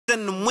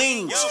than them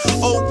wings.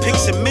 Old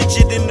pics and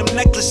midget in them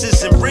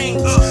necklaces and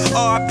rings.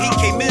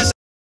 R.I.P. Miz.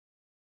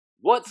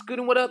 What's good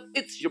and what up?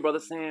 It's your brother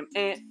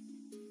SamAnt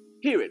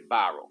here at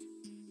Viral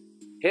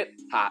Hip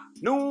Hop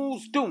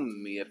News. Do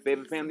me a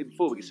favor, family,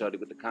 before we get started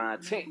with the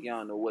content.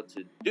 Y'all know what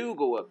to do.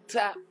 Go up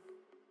top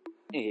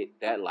and hit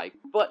that like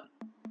button.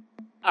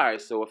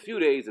 Alright, so a few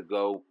days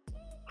ago,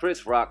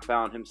 Chris Rock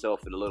found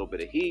himself in a little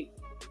bit of heat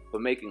for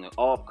making an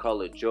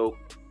off-color joke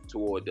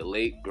toward the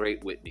late,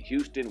 great Whitney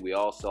Houston. We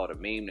all saw the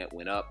meme that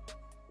went up.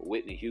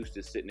 Whitney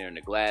Houston sitting there in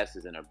the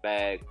glasses in her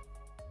bag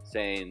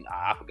saying,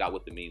 I forgot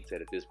what the meme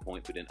said at this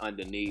point, but then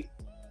underneath,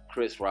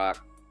 Chris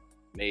Rock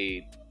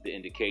made the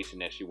indication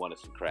that she wanted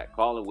some crack.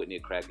 Calling Whitney a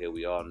crackhead,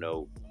 we all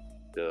know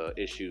the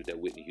issues that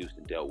Whitney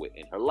Houston dealt with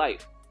in her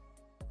life.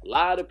 A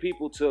lot of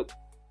people took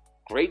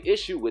great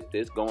issue with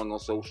this, going on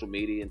social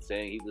media and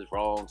saying he was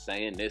wrong,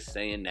 saying this,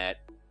 saying that.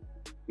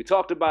 We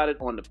talked about it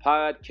on the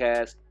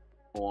podcast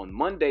on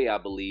Monday, I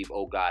believe,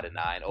 Oh God and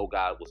I. And Oh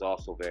God was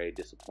also very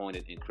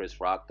disappointed in Chris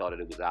Rock, thought that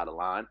it was out of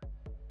line.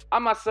 I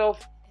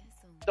myself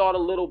thought a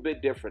little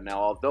bit different. Now,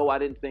 although I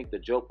didn't think the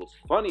joke was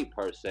funny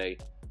per se,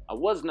 I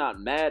was not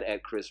mad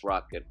at Chris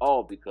Rock at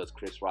all because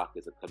Chris Rock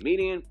is a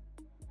comedian.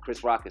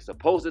 Chris Rock is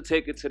supposed to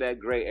take it to that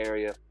gray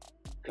area.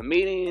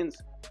 Comedians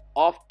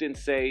often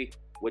say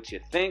what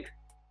you think,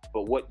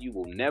 but what you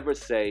will never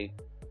say,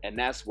 and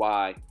that's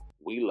why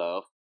we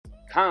love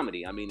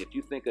comedy. I mean, if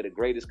you think of the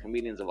greatest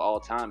comedians of all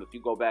time, if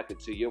you go back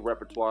into your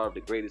repertoire of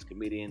the greatest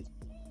comedians,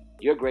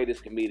 your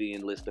greatest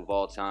comedian list of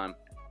all time,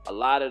 a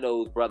lot of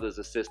those brothers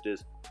or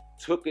sisters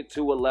took it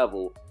to a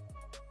level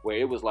where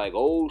it was like,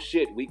 oh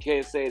shit, we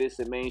can't say this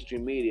in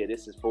mainstream media.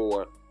 This is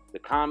for the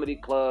comedy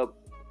club.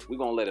 We're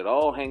going to let it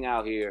all hang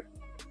out here.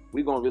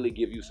 We're going to really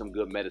give you some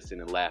good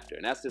medicine and laughter.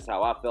 And that's just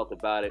how I felt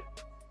about it.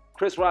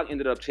 Chris Rock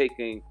ended up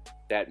taking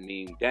that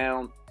meme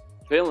down,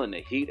 feeling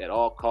the heat at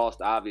all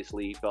costs.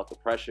 Obviously, he felt the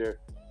pressure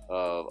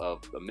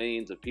of the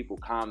millions of people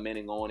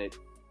commenting on it,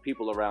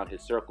 people around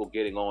his circle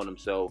getting on him.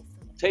 So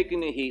taking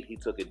the heat, he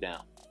took it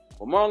down.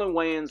 Well, Marlon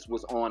Wayans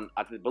was on,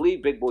 I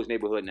believe, Big Boy's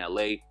Neighborhood in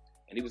L.A.,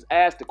 and he was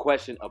asked a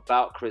question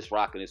about Chris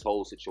Rock and his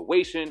whole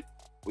situation.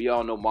 We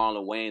all know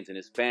Marlon Wayans and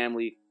his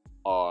family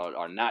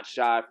are not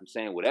shy from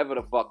saying whatever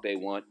the fuck they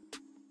want.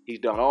 He's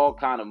done all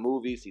kind of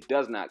movies. He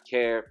does not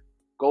care.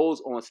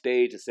 Goes on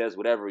stage and says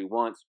whatever he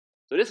wants.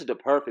 So this is the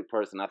perfect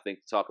person, I think,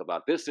 to talk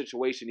about this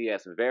situation. He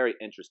has some very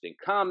interesting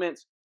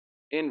comments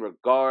in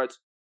regards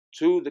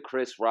to the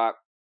Chris Rock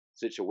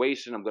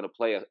situation. I'm going to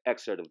play an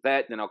excerpt of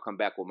that, then I'll come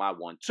back with my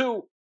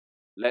 1-2.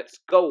 Let's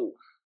go.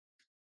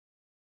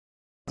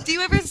 Do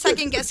you ever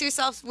second guess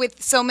yourself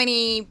with so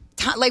many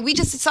like we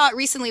just saw it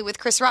recently with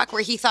Chris Rock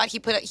where he thought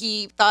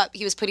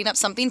he was putting up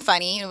something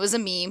funny and it was a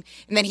meme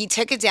and then he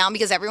took it down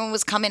because everyone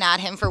was coming at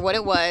him for what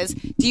it was.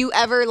 Do you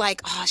ever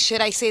like, oh,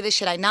 should I say this,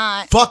 should I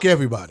not? Fuck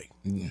everybody.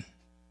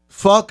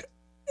 Fuck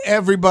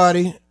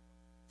everybody.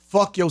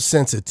 Fuck your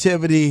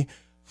sensitivity.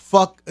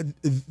 Fuck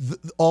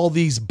all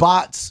these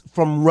bots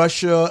from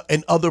Russia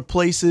and other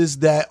places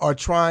that are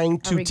trying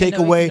to take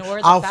away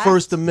our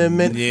First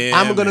Amendment. Yeah,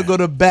 I'm going to go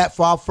to bat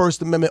for our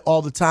First Amendment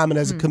all the time. And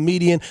as a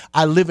comedian,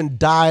 I live and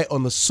die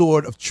on the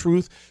sword of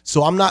truth.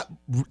 So I'm not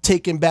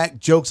taking back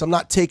jokes. I'm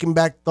not taking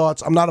back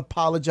thoughts. I'm not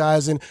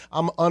apologizing.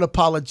 I'm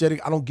unapologetic.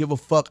 I don't give a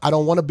fuck. I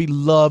don't want to be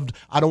loved.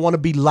 I don't want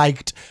to be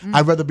liked.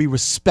 I'd rather be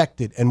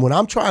respected. And when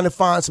I'm trying to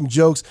find some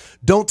jokes,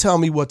 don't tell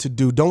me what to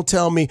do. Don't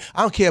tell me.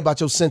 I don't care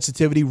about your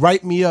sensitivity.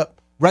 Write me up.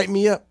 Write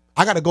me up.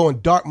 I got to go in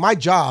dark. My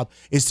job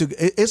is to,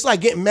 it's like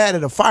getting mad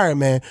at a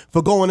fireman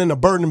for going in a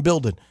burning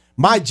building.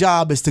 My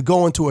job is to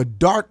go into a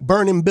dark,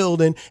 burning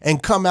building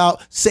and come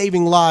out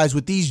saving lives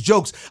with these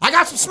jokes. I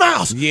got some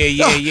smiles.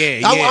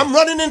 Yeah. I'm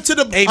running into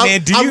the. Hey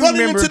man, I'm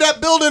running into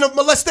that building of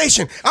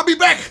molestation. I'll be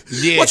back.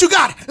 Yeah. What you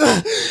got?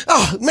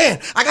 Oh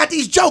man, I got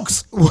these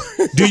jokes.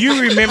 Do you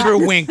remember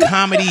when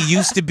comedy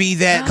used to be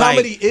that?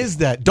 Comedy is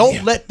that.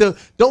 Don't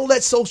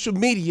let social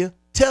media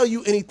tell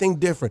you anything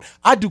different.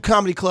 I do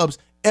comedy clubs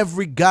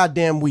every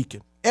goddamn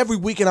weekend. Every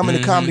weekend I'm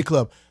in a comedy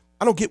club.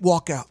 I don't get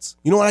walkouts.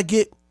 You know what I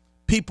get?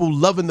 People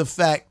loving the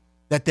fact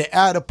that they're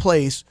at a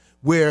place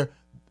where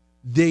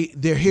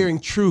they're hearing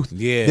truth.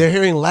 Yeah. They're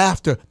hearing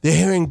laughter. They're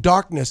hearing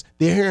darkness.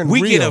 They're hearing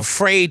real. We get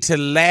afraid to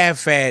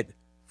laugh at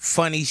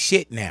funny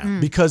shit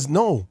now. Because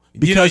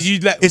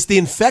it's the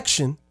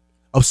infection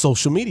of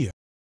social media.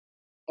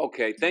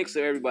 Okay, thanks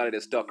to everybody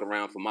that stuck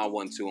around for my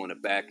 1-2 on the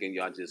back end.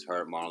 Y'all just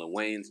heard Marlon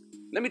Wayans.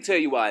 Let me tell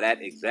you why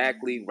that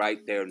exactly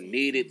right there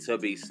needed to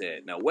be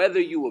said. Now,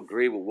 whether you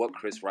agree with what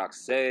Chris Rock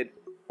said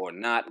or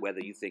not, whether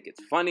you think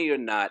it's funny or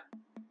not,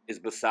 is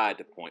beside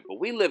the point.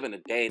 But we live in a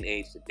day and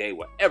age today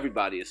where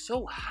everybody is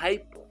so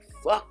hyper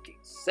fucking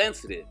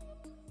sensitive.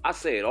 I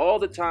say it all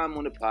the time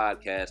on the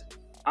podcast.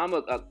 I'm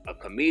a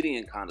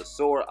comedian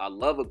connoisseur. I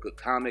love a good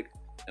comic.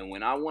 And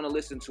when I want to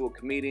listen to a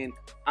comedian,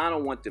 I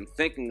don't want them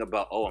thinking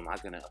about, oh, am I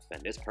going to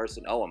offend this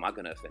person? Oh, am I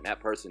going to offend that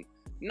person?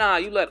 Nah,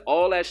 you let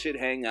all that shit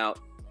hang out.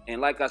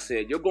 And like I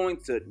said, you're going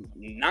to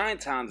 9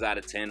 times out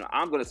of 10,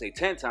 I'm going to say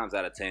 10 times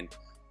out of 10,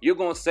 you're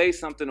going to say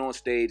something on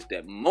stage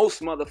that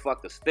most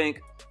motherfuckers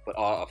think but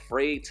are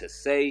afraid to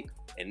say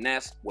And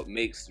that's what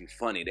makes you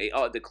funny.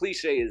 The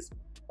cliche is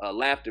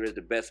laughter is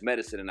the best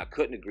medicine, and I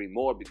couldn't agree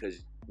more,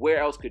 because where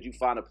else could you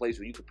find a place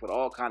where you could put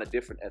all kind of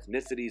different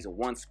ethnicities in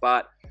one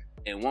spot,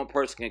 and one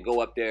person can go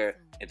up there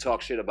and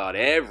talk shit about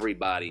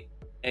everybody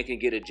and can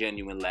get a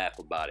genuine laugh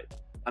about it.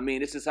 I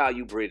mean, this is how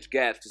you bridge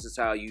gaps. This is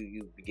how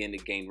you begin to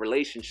gain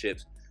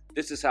relationships.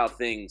 This is how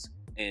things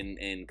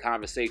and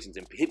conversations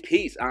and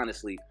peace,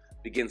 honestly,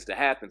 begins to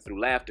happen through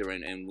laughter.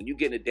 And when you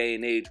get in a day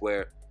and age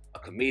where a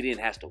comedian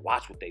has to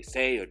watch what they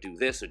say or do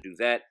this or do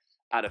that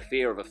out of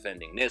fear of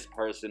offending this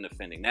person,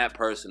 offending that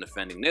person,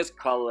 offending this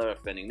color,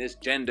 offending this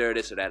gender,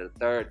 this or that or the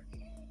third,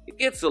 it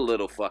gets a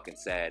little fucking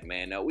sad,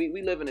 man. Now,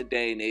 we live in a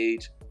day and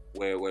age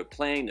where we're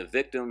playing the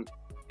victim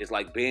is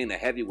like being the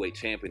heavyweight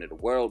champion of the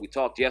world. We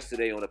talked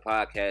yesterday on the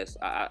podcast.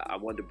 I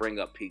wanted to bring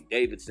up Pete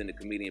Davidson, the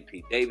comedian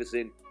Pete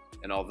Davidson.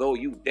 And although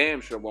you damn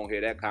sure won't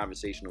hear that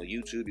conversation on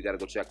YouTube, you got to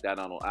go check that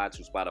out on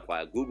iTunes,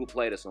 Spotify, Google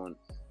Play. That's on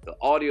the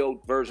audio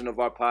version of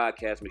our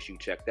podcast. Make sure you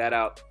check that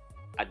out.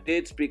 I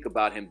did speak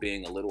about him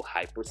being a little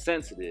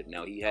hypersensitive.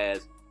 Now, he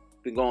has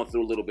been going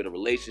through a little bit of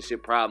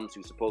relationship problems. He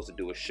was supposed to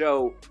do a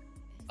show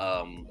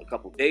a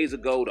couple days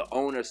ago. The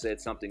owner said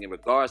something in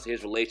regards to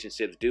his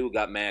relationships. Dude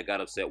got mad,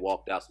 got upset,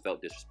 walked out,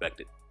 felt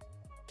disrespected.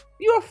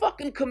 You're a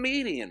fucking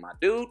comedian, my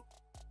dude.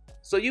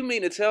 So you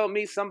mean to tell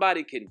me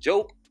somebody can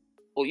joke,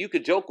 or you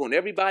could joke on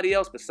everybody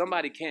else, but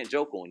somebody can't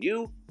joke on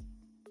you?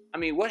 I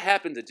mean, what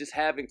happened to just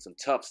having some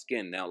tough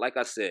skin? Now, like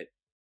I said,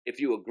 if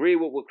you agree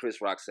with what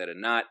Chris Rock said or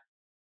not,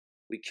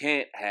 we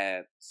can't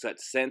have such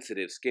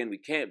sensitive skin. We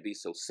can't be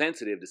so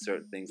sensitive to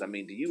certain things. I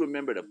mean, do you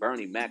remember the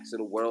Bernie Macs of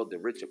the world, the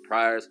Richard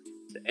Pryors,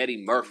 the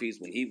Eddie Murphys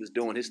when he was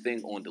doing his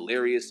thing on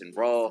Delirious and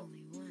Raw,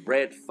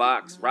 Red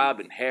Fox,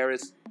 Robin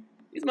Harris?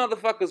 These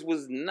motherfuckers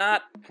was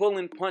not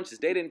pulling punches.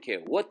 They didn't care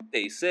what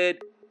they said.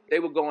 They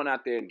were going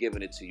out there and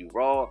giving it to you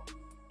raw.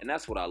 And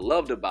that's what I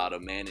loved about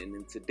them, man. And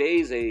in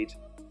today's age,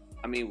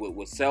 I mean,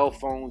 with cell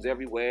phones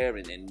everywhere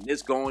and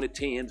this going to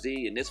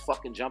TMZ and this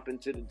fucking jumping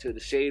to the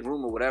shade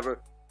room or whatever,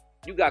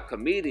 you got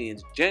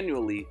comedians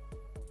genuinely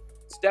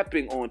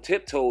stepping on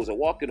tiptoes or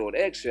walking on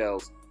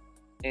eggshells,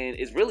 and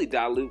it's really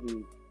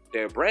diluting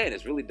their brand.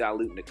 It's really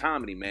diluting the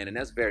comedy, man, and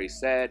that's very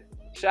sad.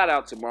 Shout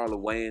out to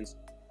Marlon Wayans,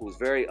 who was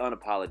very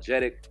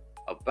unapologetic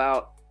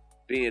about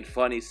being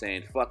funny,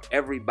 saying fuck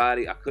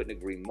everybody. I couldn't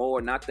agree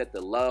more. Not that the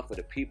love for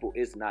the people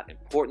is not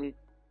important,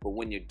 but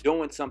when you're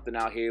doing something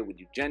out here, when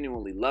you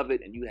genuinely love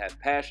it and you have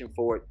passion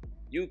for it,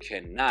 you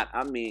cannot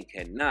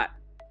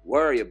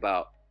worry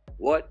about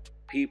what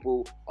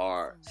people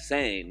are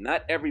saying.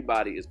 Not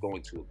everybody is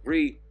going to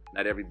agree.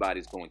 Not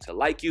everybody's going to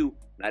like you.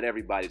 Not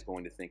everybody's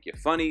going to think you're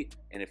funny.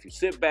 And if you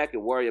sit back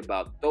and worry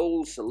about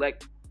those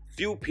select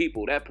few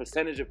people, that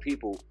percentage of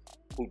people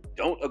who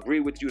don't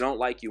agree with you, don't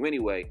like you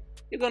anyway,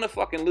 you're going to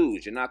fucking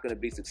lose. You're not going to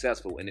be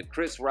successful. And if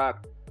Chris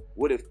Rock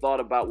would have thought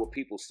about what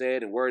people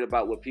said and worried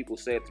about what people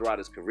said throughout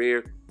his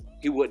career,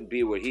 he wouldn't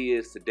be where he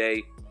is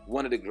today.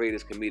 One of the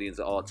greatest comedians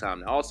of all time.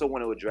 And I also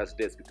want to address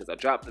this because I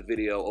dropped the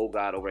video, oh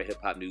God, over at Hip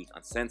Hop News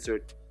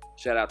Uncensored.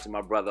 Shout out to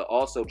my brother,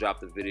 also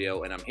dropped the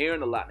video. And I'm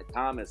hearing a lot in the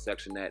comments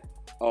section that,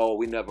 oh,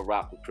 we never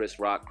rocked with Chris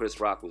Rock. Chris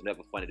Rock was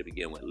never funny to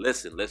begin with.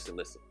 Listen.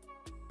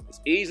 It's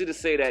easy to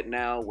say that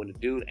now when the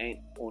dude ain't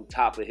on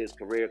top of his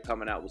career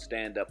coming out with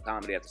stand-up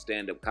comedy after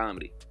stand-up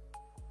comedy.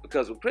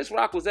 Because when Chris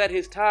Rock was at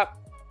his top,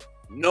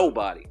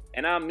 nobody,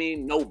 and I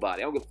mean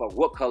nobody, I don't give a fuck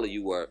what color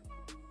you were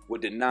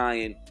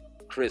denying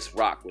Chris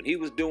Rock. When he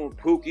was doing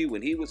Pookie,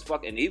 when he was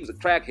fucking, he was a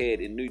crackhead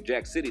in New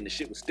Jack City and the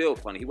shit was still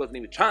funny. He wasn't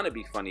even trying to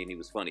be funny and he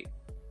was funny.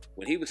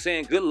 When he was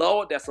saying, good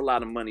Lord, that's a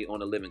lot of money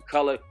on a living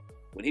color.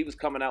 When he was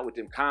coming out with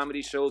them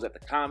comedy shows at the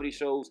comedy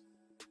shows,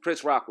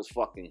 Chris Rock was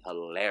fucking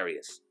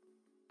hilarious.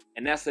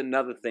 And that's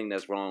another thing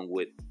that's wrong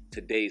with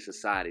today's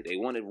society. They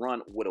want to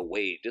run with a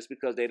wave. Just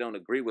because they don't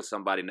agree with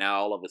somebody now,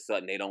 all of a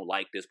sudden they don't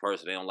like this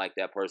person, they don't like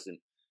that person.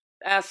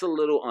 That's a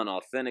little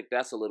unauthentic.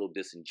 That's a little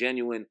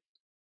disingenuous.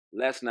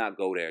 Let's not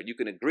go there. You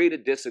can agree to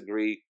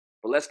disagree,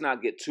 but let's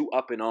not get too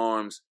up in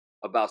arms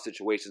about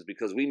situations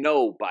because we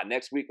know by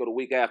next week or the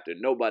week after,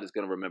 nobody's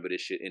going to remember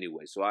this shit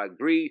anyway. So I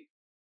agree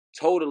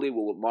totally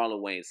with what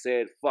Marlon Wayans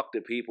said. Fuck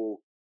the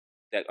people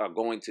that are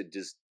going to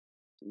just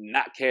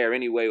not care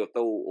anyway or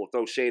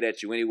throw shade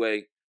at you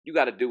anyway. You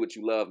got to do what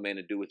you love, man,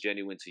 and do what's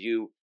genuine to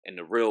you, and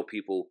the real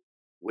people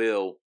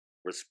will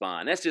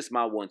respond. That's just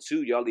my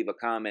 1-2. Y'all leave a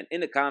comment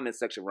in the comment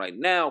section right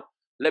now.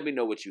 Let me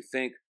know what you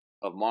think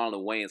of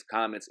Marlon Wayans'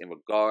 comments in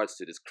regards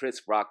to this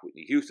Chris Rock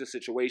Whitney Houston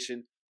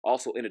situation.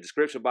 Also, in the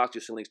description box,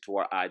 you'll see links to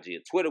our IG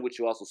and Twitter, which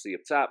you also see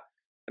up top.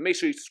 And make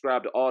sure you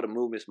subscribe to all the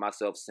movements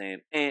myself,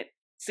 SamAnt,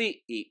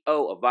 CEO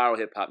of Viral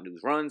Hip Hop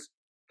News runs.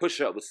 Push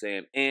Up with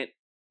SamAnt.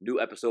 New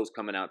episodes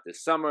coming out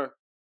this summer.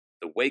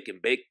 The Wake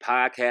and Bake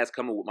podcast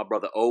coming with my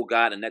brother Oh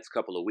God in the next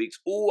couple of weeks.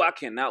 Ooh, I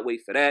cannot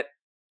wait for that.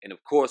 And of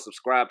course,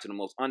 subscribe to the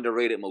most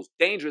underrated, most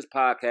dangerous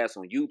podcast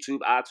on YouTube,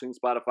 iTunes,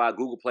 Spotify,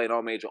 Google Play, and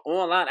all major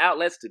online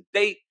outlets to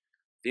date.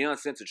 The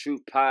Uncensored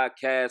Truth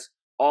podcast.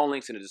 All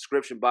links in the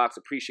description box.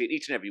 Appreciate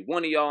each and every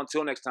one of y'all.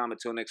 Until next time,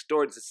 until next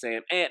story, this is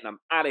SamAnt, and I'm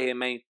out of here,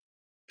 man.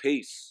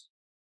 Peace.